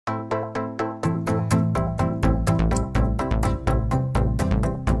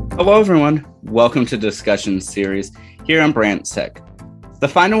Hello, everyone. Welcome to Discussion Series here on Brandt's Tech. The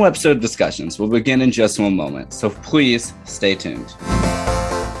final episode of Discussions will begin in just one moment, so please stay tuned.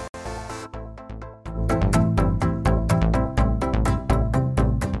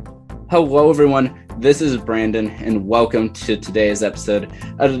 Hello, everyone. This is Brandon, and welcome to today's episode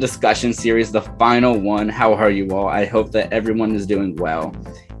of the Discussion Series, the final one. How are you all? I hope that everyone is doing well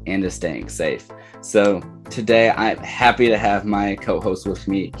and is staying safe. So today, I'm happy to have my co-host with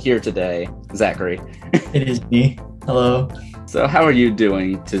me here today, Zachary. It is me. Hello. So how are you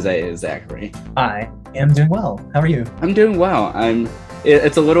doing today, Zachary? I am doing well. How are you? I'm doing well.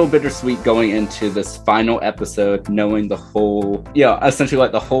 It's a little bittersweet going into this final episode, knowing the whole, essentially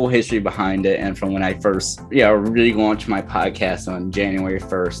like the whole history behind it. And from when I first, relaunched my podcast on January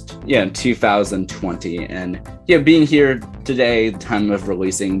 1st, 2020. And being here today, time of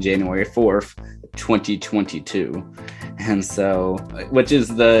releasing January 4th, 2022. And so, which is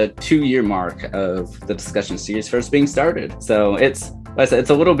the 2-year mark of the Discussion Series first being started. So it's, like I said, it's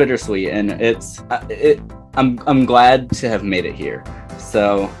a little bittersweet, and I'm glad to have made it here.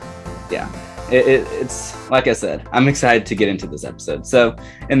 So it's like I said, I'm excited to get into this episode. So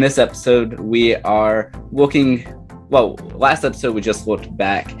in this episode, we are last episode we just looked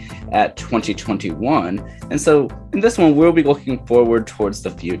back at 2021, and so in this one we'll be looking forward towards the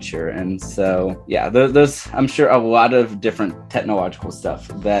future. And so there's I'm sure a lot of different technological stuff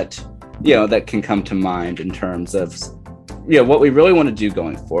that that can come to mind in terms of what we really want to do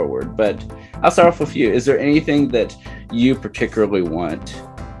going forward. But I'll start off with you. Is there anything that you particularly want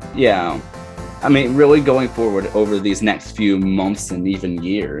really going forward over these next few months and even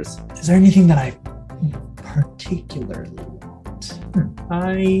years? Is there anything that I particularly want?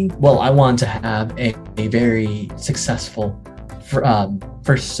 I want to have a very successful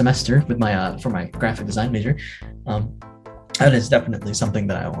first semester with my for my graphic design major. That is definitely something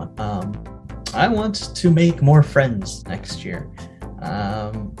that I want. I want to make more friends next year.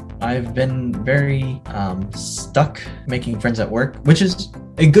 I've been very stuck making friends at work, which is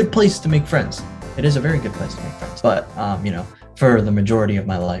a good place to make friends. It is a very good place to make friends. But for the majority of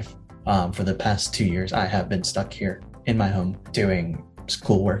my life, for the past 2 years, I have been stuck here in my home doing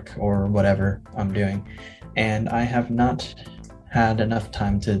schoolwork or whatever I'm doing. And I have not had enough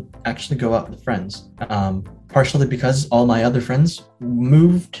time to actually go out with friends. Partially because all my other friends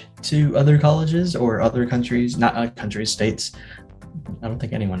moved to other colleges or other countries, not countries, states. I don't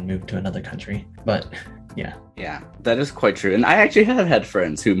think anyone moved to another country, but yeah. Yeah, that is quite true. And I actually have had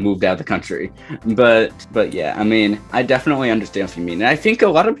friends who moved out of the country, but yeah, I definitely understand what you mean. And I think a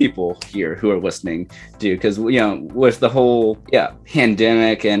lot of people here who are listening do, because, with the whole,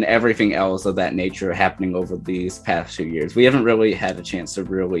 pandemic and everything else of that nature happening over these past 2 years, we haven't really had a chance to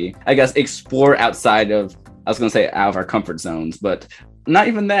really, explore outside of, out of our comfort zones, but not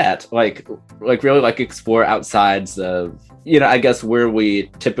even that, really explore outsides of, where we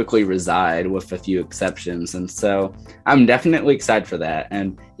typically reside, with a few exceptions. And so I'm definitely excited for that.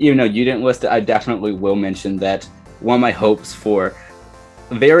 And even though you didn't list it, I definitely will mention that one of my hopes for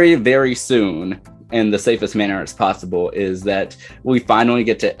very, very soon, in the safest manner as possible, is that we finally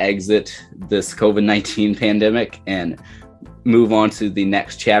get to exit this COVID-19 pandemic and move on to the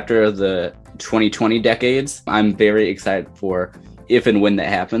next chapter of the 2020 decades. I'm very excited for if and when that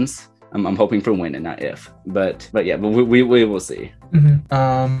happens. I'm hoping for when and not if, but we will see. Mm-hmm.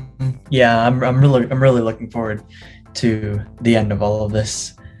 I'm really looking forward to the end of all of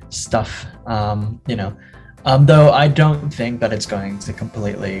this stuff. Though I don't think that it's going to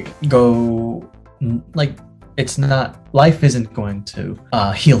completely go, it's not, life isn't going to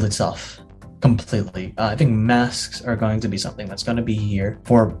heal itself completely. I think masks are going to be something that's going to be here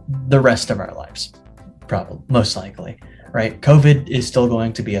for the rest of our lives, probably, most likely. Right? COVID is still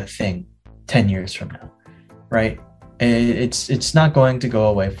going to be a thing 10 years from now, right? It's not going to go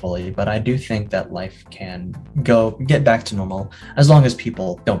away fully, but I do think that life can get back to normal as long as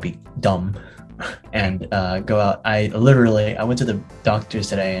people don't be dumb and go out. I went to the doctor's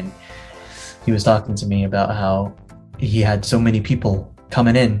today, and he was talking to me about how he had so many people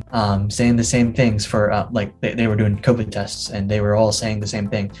coming in saying the same things for they were doing COVID tests, and they were all saying the same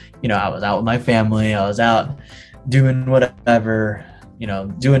thing. I was out with my family, I was out doing whatever,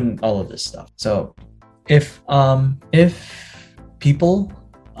 doing all of this stuff. So if people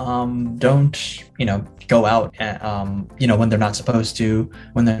don't go out when they're not supposed to,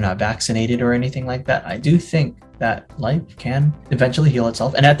 when they're not vaccinated or anything like that, I do think that life can eventually heal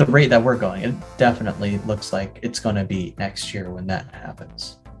itself. And at the rate that we're going, it definitely looks like it's going to be next year when that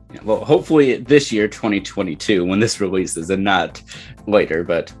happens. Well, hopefully this year, 2022, when this releases, and not later,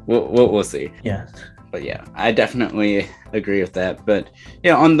 but we'll see. Yeah. but yeah, I definitely agree with that. But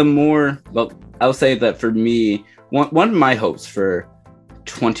yeah, on the more, well, I'll say that for me, one of my hopes for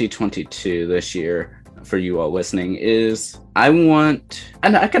 2022 this year for you all listening is I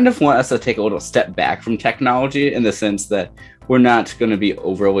kind of want us to take a little step back from technology in the sense that we're not going to be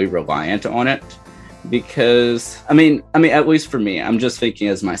overly reliant on it. Because I mean, at least for me, I'm just thinking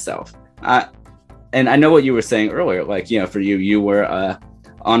as myself. And I know what you were saying earlier, like, for you were a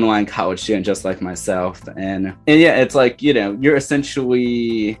online college student just like myself. And yeah, it's like, you're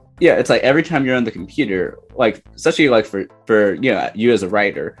essentially, it's like every time you're on the computer, like, especially like for you as a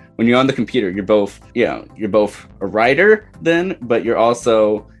writer, when you're on the computer, you're both a writer then, but you're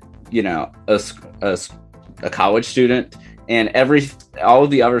also, a college student, and all of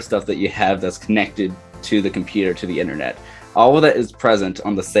the other stuff that you have that's connected to the computer, to the internet, all of that is present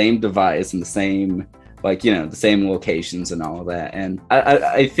on the same device and the same, the same locations and all of that. And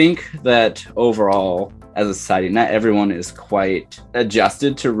I think that overall, as a society, not everyone is quite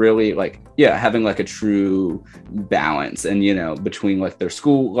adjusted to really having like a true balance and, between like their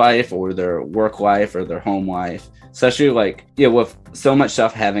school life or their work life or their home life, especially with so much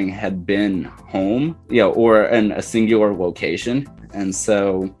stuff had been home, or in a singular location. And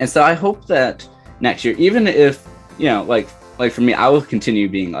so I hope that next year, even if, like for me, I will continue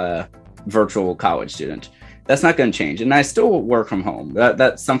being a virtual college student. That's not going to change. And I still work from home.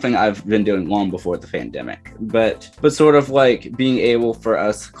 That's something I've been doing long before the pandemic. But sort of like being able for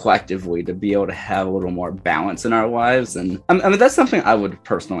us collectively to be able to have a little more balance in our lives. And I mean, that's something I would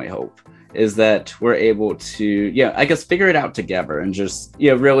personally hope, is that we're able to, I guess, figure it out together and just,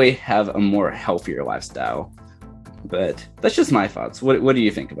 really have a more healthier lifestyle. But that's just my thoughts. What do you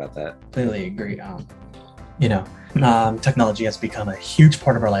think about that? Completely agree. Technology has become a huge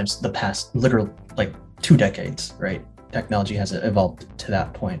part of our lives the past literal 2 decades, right? Technology has evolved to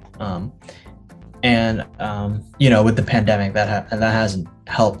that point. With the pandemic, that hasn't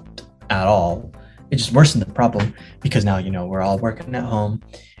helped at all. It just worsened the problem because now, we're all working at home.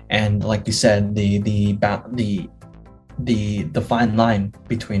 And like you said, the fine line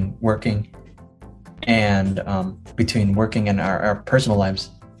between working and our personal lives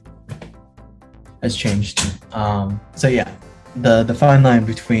has changed. The fine line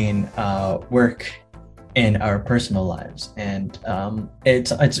between work and our personal lives, and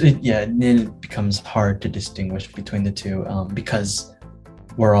it becomes hard to distinguish between the two because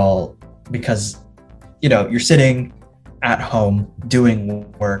you're sitting at home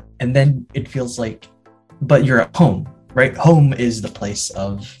doing work, and then it feels like, but you're at home, right? Home is the place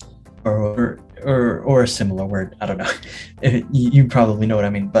of, or a similar word. I don't know. You probably know what I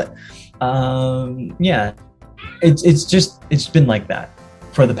mean, but it's been like that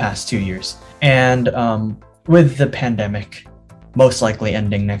for the past 2 years. And with the pandemic most likely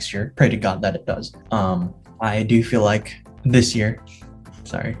ending next year, pray to God that it does. I do feel like this year,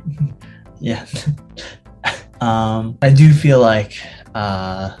 sorry, yeah, I do feel like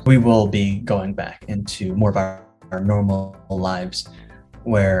we will be going back into more of our normal lives.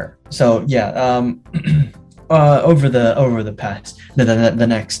 Over the past the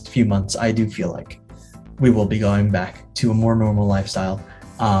next few months, I do feel like we will be going back to a more normal lifestyle.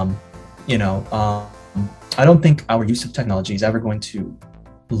 I don't think our use of technology is ever going to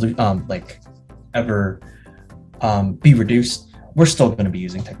be reduced. We're still going to be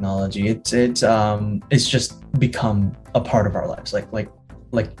using technology. It's just become a part of our lives, like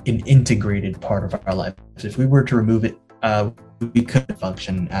an integrated part of our lives. If we were to remove it, we couldn't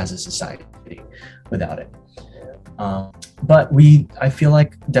function as a society without it. But I feel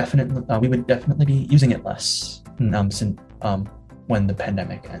like we would definitely be using it less when the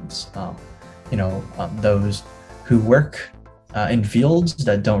pandemic ends. Those who work in fields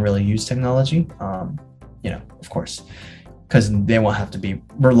that don't really use technology, of course, because they won't have to be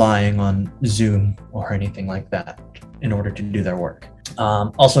relying on Zoom or anything like that in order to do their work.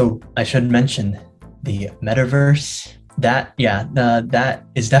 Also, I should mention the metaverse. That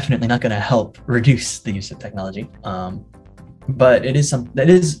is definitely not going to help reduce the use of technology. But it is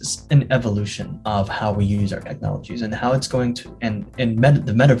an evolution of how we use our technologies and how it's going to,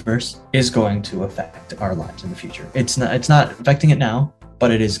 the metaverse is going to affect our lives in the future. It's not affecting it now,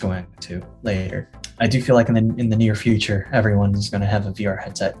 but it is going to later. I do feel like in the near future, everyone is going to have a VR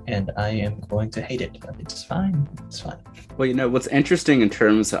headset, and I am going to hate it, but it's fine. It's fine. Well, what's interesting in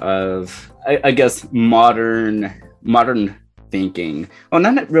terms of, I guess, modern thinking. Well,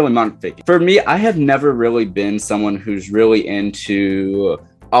 not really modern thinking. For me, I have never really been someone who's really into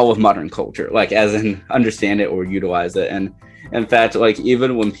all of modern culture, like as in understand it or utilize it. And In fact, like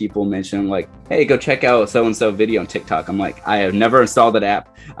even when people mention like, hey, go check out so and so video on TikTok, I'm like, I have never installed that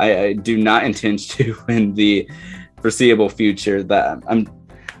app. I do not intend to in the foreseeable future. That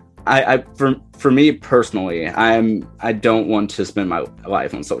for me personally, I don't want to spend my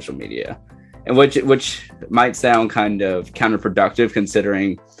life on social media, and which might sound kind of counterproductive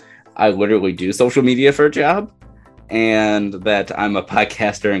considering I literally do social media for a job, and that I'm a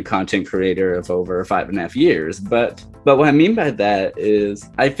podcaster and content creator of over 5.5 years. But what I mean by that is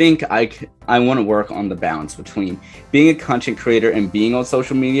I think I want to work on the balance between being a content creator and being on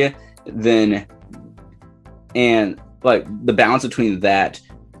social media, and like the balance between that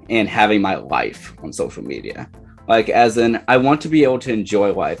and having my life on social media. Like as in, I want to be able to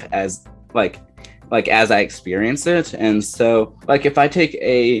enjoy life as as I experience it. And so like if I take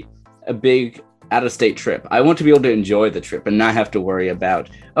a big out-of-state trip, I want to be able to enjoy the trip and not have to worry about,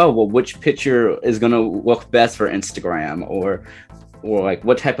 oh, well, which picture is going to look best for Instagram, or like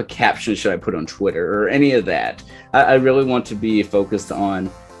what type of caption should I put on Twitter, or any of that. I really want to be focused on,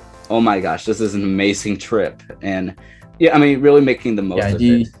 oh my gosh, this is an amazing trip. And yeah, I mean, really making the most of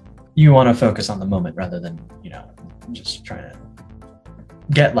it. You want to focus on the moment rather than, just trying to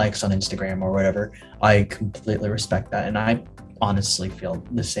get likes on Instagram or whatever. I completely respect that. And I honestly feel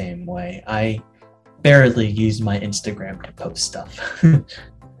the same way. I barely use my Instagram to post stuff.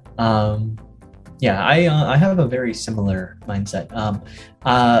 I have a very similar mindset.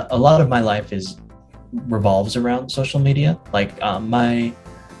 A lot of my life revolves around social media. Like my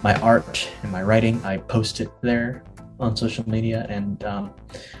art and my writing, I post it there on social media, and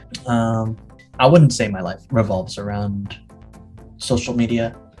I wouldn't say my life revolves around social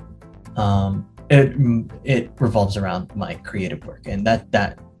media. It revolves around my creative work, and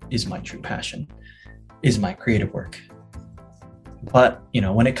that is my true passion, is my creative work. But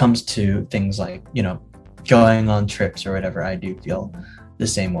when it comes to things like going on trips or whatever, I do feel the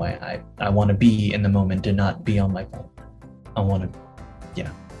same way. I want to be in the moment and not be on my phone. I want to,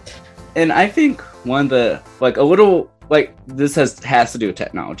 And I think one of the a little this has to do with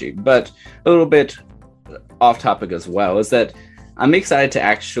technology, but a little bit off topic as well, is that I'm excited to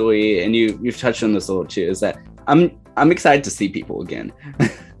actually, and you've touched on this a little too, is that I'm excited to see people again.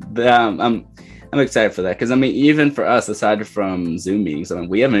 I'm excited for that, because I mean, even for us, aside from Zoom meetings, I mean,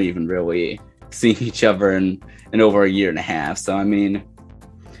 we haven't even really seen each other in over a year and a half. So I mean,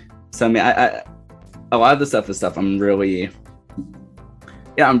 I a lot of the stuff I'm really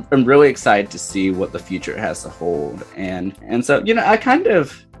excited to see what the future has to hold, and so I kind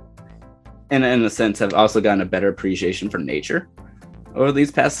of, in a sense, have also gotten a better appreciation for nature over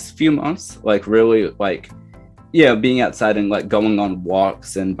these past few months. Like really, being outside and going on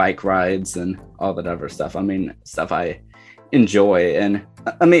walks and bike rides and all that other stuff. I mean, stuff I enjoy, and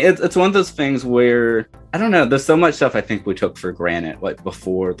I mean it's one of those things where I don't know. There's so much stuff I think we took for granted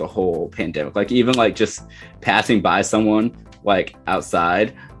before the whole pandemic. Even just passing by someone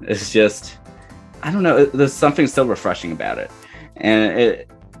outside, it's just, I don't know, there's something so refreshing about it.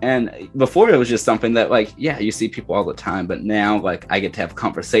 And before it was just something that you see people all the time, but now I get to have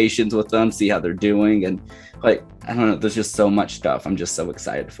conversations with them, see how they're doing, and I don't know, there's just so much stuff I'm just so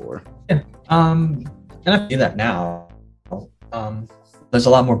excited for. Yeah. And I do that now. There's a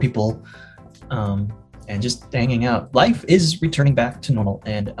lot more people and just hanging out. Life is returning back to normal,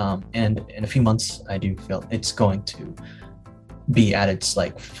 and in a few months I do feel it's going to be at its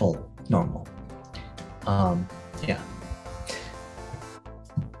full normal.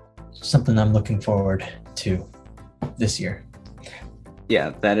 Something I'm looking forward to this year.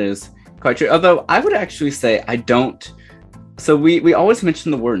 Yeah, that is quite true. Although I would actually say I don't. So we always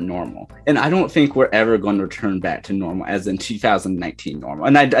mention the word normal, and I don't think we're ever going to return back to normal as in 2019 normal.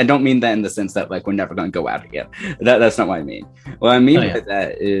 And I don't mean that in the sense that we're never going to go out again. That's not what I mean. What I mean by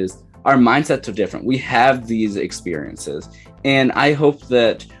that is our mindsets are different. We have these experiences, and I hope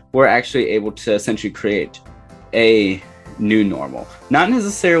that we're actually able to essentially create a new normal. Not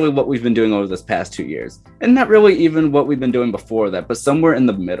necessarily what we've been doing over this past 2 years, and not really even what we've been doing before that, but somewhere in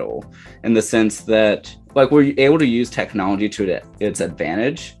the middle, in the sense that we're able to use technology to its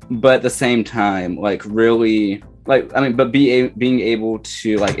advantage, but at the same time, really, being able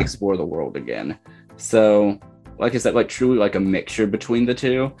to explore the world again. So, like I said, truly a mixture between the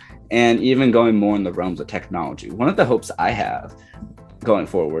two, and even going more in the realms of technology. One of the hopes I have going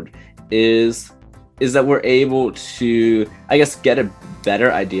forward is that we're able to, I guess, get a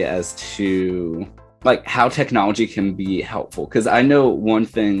better idea as to how technology can be helpful. Because I know one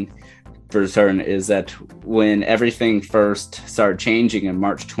thing for certain is that when everything first started changing in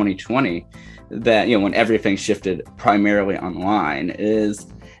March 2020, that when everything shifted primarily online, is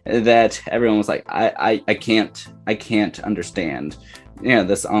that everyone was like, I can't understand,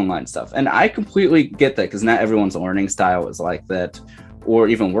 this online stuff. And I completely get that, because not everyone's learning style is like that, or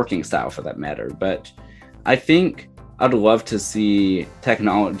even working style for that matter. But I think I'd love to see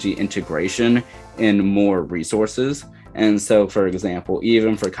technology integration in more resources. And so, for example,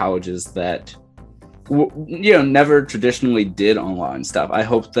 even for colleges that never traditionally did online stuff, I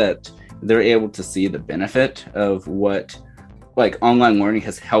hope that they're able to see the benefit of what like online learning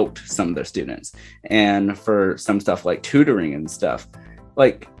has helped some of their students. And for some stuff like tutoring and stuff,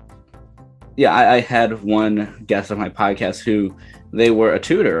 like, I had one guest on my podcast who they were a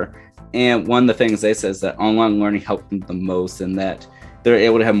tutor, and one of the things they said is that online learning helped them the most, and that they're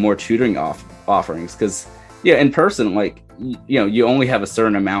able to have more tutoring offerings, because in person, like, you only have a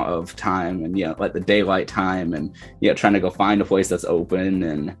certain amount of time, and like the daylight time, and trying to go find a place that's open,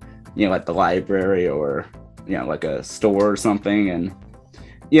 and like the library, or like a store or something. And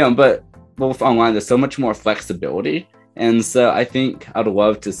but with online, there's so much more flexibility. And so I think I'd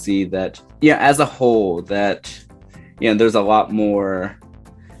love to see that as a whole, that there's a lot more,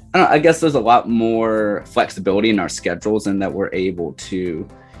 I guess there's a lot more flexibility in our schedules, and that we're able to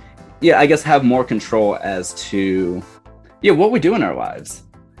I guess have more control as to what we do in our lives,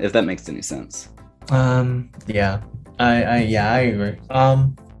 if that makes any sense. I agree.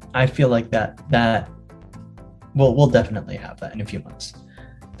 I feel like that we'll definitely have that in a few months,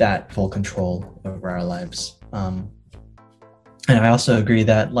 that full control over our lives. And I also agree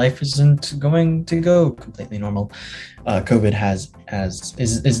that life isn't going to go completely normal. COVID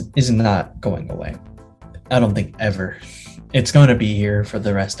is not going away. I don't think ever. It's going to be here for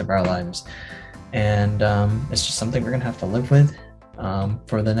the rest of our lives, and it's just something we're going to have to live with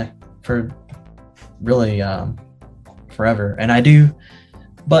for really forever. And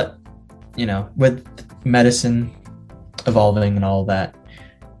but with medicine evolving and all that,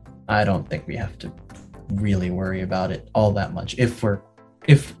 I don't think we have to really worry about it all that much if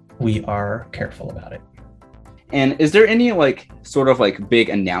we are careful about it. And is there any sort of big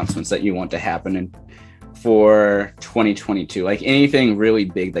announcements that you want to happen for 2022? Like anything really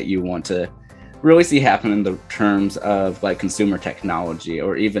big that you want to really see happen in the terms of consumer technology,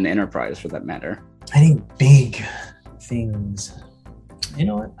 or even enterprise for that matter? I think big things. You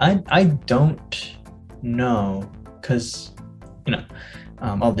know what? I don't know, because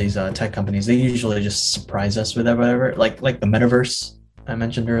all these tech companies, they usually just surprise us with whatever, like the metaverse I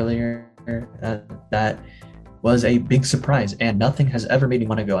mentioned earlier. That was a big surprise, and nothing has ever made me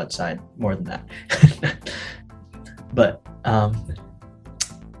want to go outside more than that. But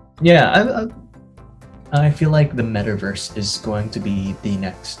I feel like the metaverse is going to be the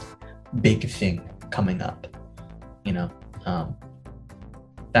next big thing coming up.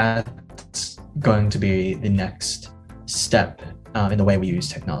 That's going to be the next step in the way we use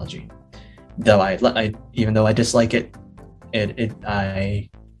technology. Though even though I dislike it, I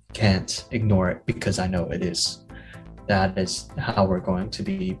can't ignore it, because I know it is. That is how we're going to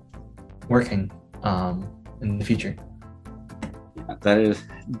be working in the future. That is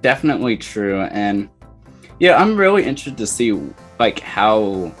definitely true. And I'm really interested to see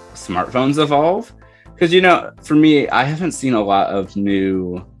how smartphones evolve, because for me, I haven't seen a lot of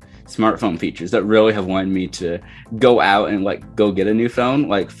new smartphone features that really have wanted me to go out and go get a new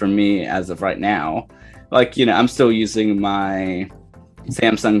phone. For me, as of right now, I'm still using my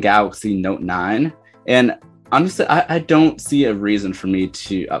Samsung Galaxy Note 9, and honestly, I don't see a reason for me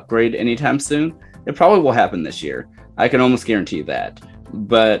to upgrade anytime soon. It probably will happen this year. I can almost guarantee that.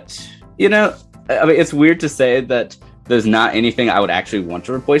 But it's weird to say that there's not anything I would actually want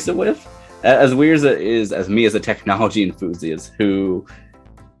to replace it with. As weird as it is, as me as a technology enthusiast who,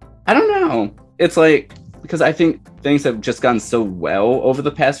 I don't know. It's because I think things have just gone so well over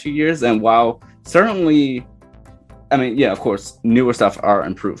the past few years. And while certainly, of course, newer stuff are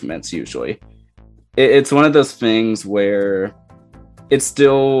improvements usually, it's one of those things where it's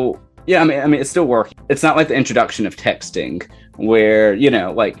still, it's still working. It's not like the introduction of texting where,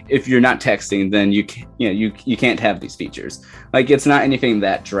 if you're not texting, then you can't have these features. It's not anything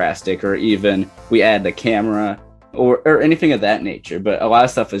that drastic, or even we add the camera or anything of that nature. But a lot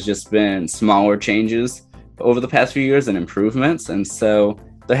of stuff has just been smaller changes over the past few years and improvements. And so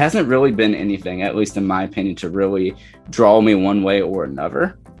there hasn't really been anything, at least in my opinion, to really draw me one way or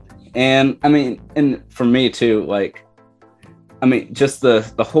another. And and for me too, just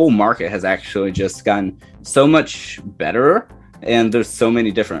the whole market has actually just gotten so much better. And there's so many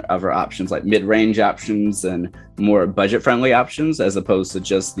different other options, like mid-range options and more budget-friendly options, as opposed to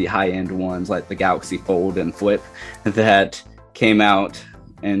just the high-end ones like the Galaxy Fold and Flip that came out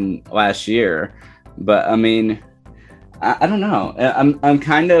in last year. But I don't know. I'm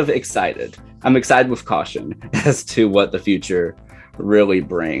kind of excited. I'm excited with caution as to what the future really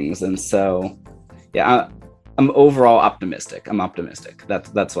brings, and so yeah, I'm overall optimistic. I'm optimistic.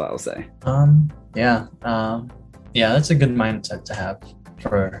 That's what I'll say. Yeah. Yeah, that's a good mindset to have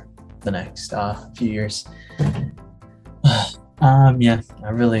for the next few years. Yeah, I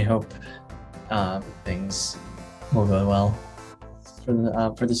really hope things will go well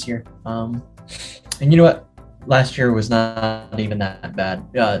for this year. And you know what? Last year was not even that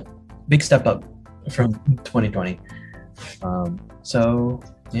bad. Big step up from 2020. So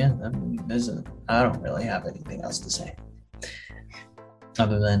yeah, I don't really have anything else to say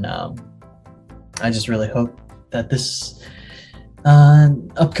other than I just really hope that this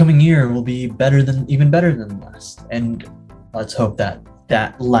upcoming year will be even better than last, and let's hope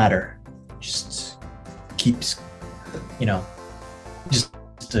that ladder just keeps, just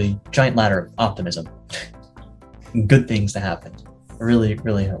a giant ladder of optimism, good things to happen. I really,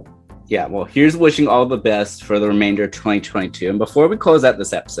 really hope. Yeah, well, here's wishing all the best for the remainder of 2022. And before we close out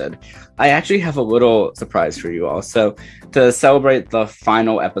this episode, I actually have a little surprise for you all. So to celebrate the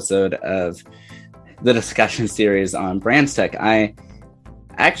final episode of the discussion series on BrandsTech, I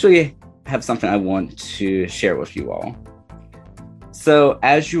actually have something I want to share with you all. So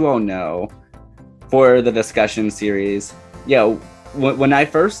as you all know, for the discussion series, when I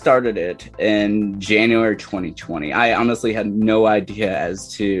first started it in January 2020, I honestly had no idea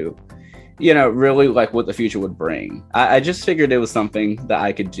as to, really like what the future would bring. I just figured it was something that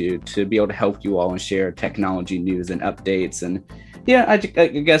I could do to be able to help you all and share technology news and updates. And I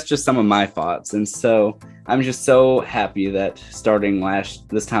guess just some of my thoughts. And so I'm just so happy that starting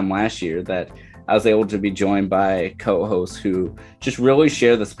this time last year that I was able to be joined by co-hosts who just really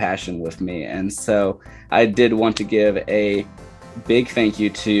share this passion with me. And so I did want to give a big thank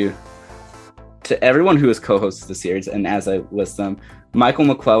you to everyone who has co-hosted the series. And as I list them, Michael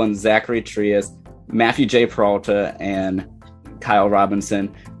McClellan, Zachary Trias, Matthew J. Peralta, and Kyle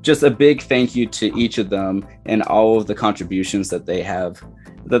Robinson. Just a big thank you to each of them and all of the contributions that they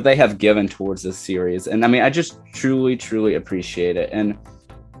have given towards this series. And I mean, I just truly, truly appreciate it. And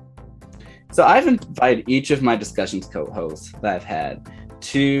so I've invited each of my discussions co-hosts that I've had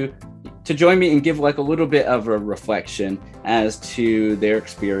to join me and give like a little bit of a reflection as to their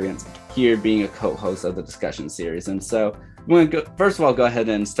experience here being a co-host of the discussion series. And so I'm going to first of all go ahead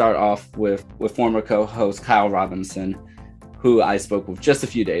and start off with former co-host Kyle Robinson, who I spoke with just a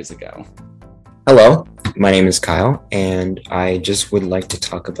few days ago. Hello, my name is Kyle, and I just would like to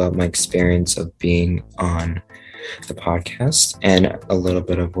talk about my experience of being on the podcast and a little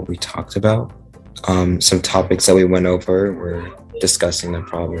bit of what we talked about. Some topics that we went over were discussing the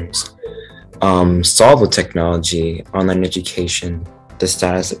problems solved with technology, online education, the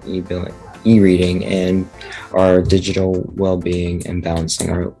status of e-reading, and our digital well-being and balancing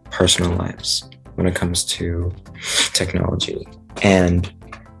our personal lives when it comes to technology. And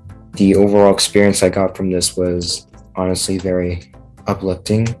the overall experience I got from this was honestly very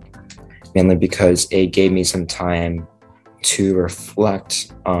uplifting, mainly because it gave me some time to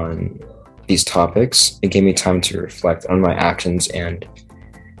reflect on these topics. It gave me time to reflect on my actions and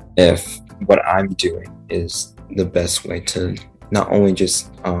if what I'm doing is the best way to not only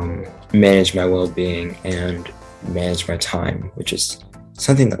just manage my well-being and manage my time, which is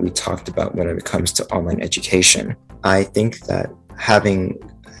something that we talked about when it comes to online education. I think that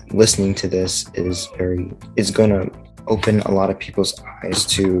listening to this is going to open a lot of people's eyes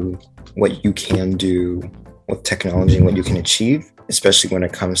to what you can do with technology and what you can achieve, especially when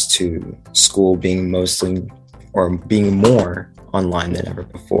it comes to school being being more online than ever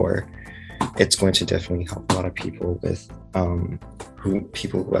before. It's going to definitely help a lot of people with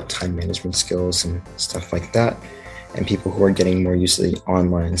people who have time management skills and stuff like that, and people who are getting more used to the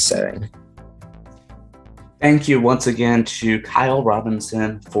online setting. Thank you once again to Kyle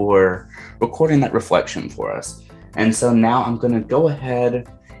Robinson for recording that reflection for us. And so now I'm going to go ahead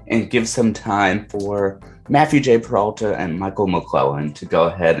and give some time for Matthew J. Peralta and Michael McClellan to go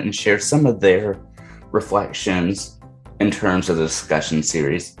ahead and share some of their reflections in terms of the discussion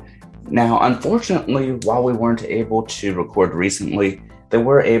series. Now, unfortunately, while we weren't able to record recently, they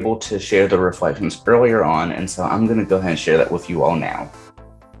were able to share the reflections earlier on, and so I'm going to go ahead and share that with you all now.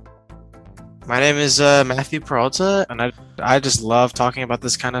 My name is Matthew Peralta, and I just love talking about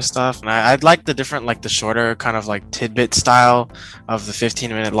this kind of stuff. And I'd like the shorter kind of like tidbit style of the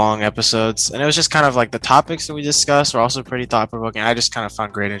 15-minute long episodes. And it was just kind of like the topics that we discussed were also pretty thought-provoking. I just kind of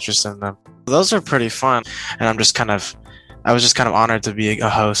found great interest in them. Those are pretty fun, and I was just kind of honored to be a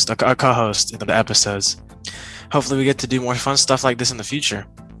co-host in the episodes. Hopefully we get to do more fun stuff like this in the future.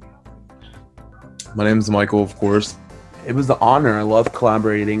 My name is Michael, of course, it was an honor. I love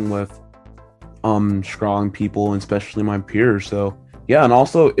collaborating with strong people, and especially my peers. So yeah, and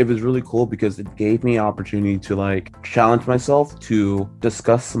also it was really cool because it gave me an opportunity to like challenge myself to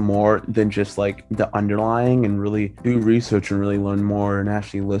discuss more than just like the underlying, and really do research and really learn more and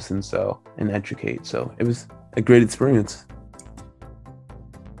actually listen and educate. So it was a great experience.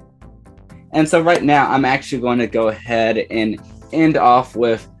 And so right now I'm actually going to go ahead and end off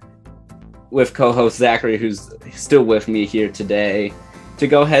with co-host Zachary, who's still with me here today, to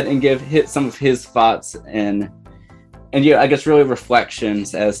go ahead and hit some of his thoughts and yeah, I guess really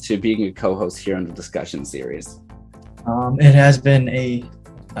reflections as to being a co-host here on the discussion series. It has been a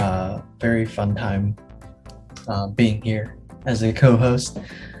very fun time being here as a co-host.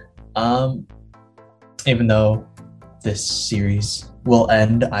 Even though this series will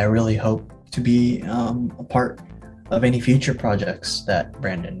end, I really hope to be a part of any future projects that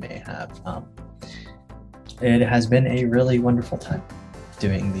Brandon may have. It has been a really wonderful time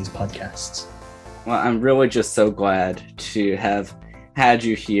doing these podcasts. Well, I'm really just so glad to have had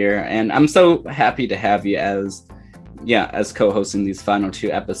you here, and I'm so happy to have you as co-host in these final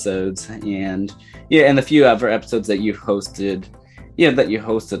 2 episodes, and the few other episodes that you hosted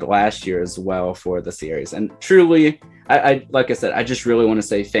last year as well for the series. And truly, I like I said, I just really want to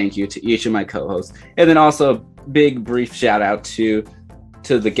say thank you to each of my co-hosts, and then also a big brief shout out to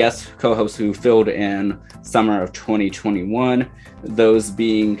the guest co-hosts who filled in summer of 2021, those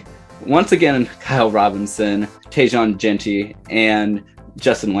being once again Kyle Robinson, Tajon Genty, and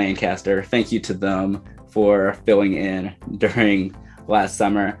Justin Lancaster. Thank you to them for filling in during last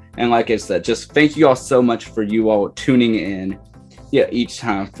summer. And like I said, just thank you all so much for you all tuning in each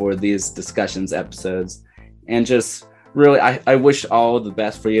time for these discussions episodes. And just really, I wish all the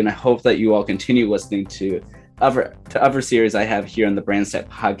best for you, and I hope that you all continue listening to other series I have here on the Brandstep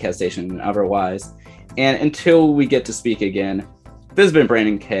podcast station and otherwise. And until we get to speak again, this has been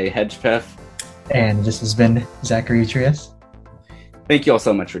Brandon K. Hedgepeth. And this has been Zachary Trias. Thank you all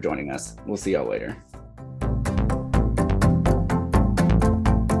so much for joining us. We'll see y'all later.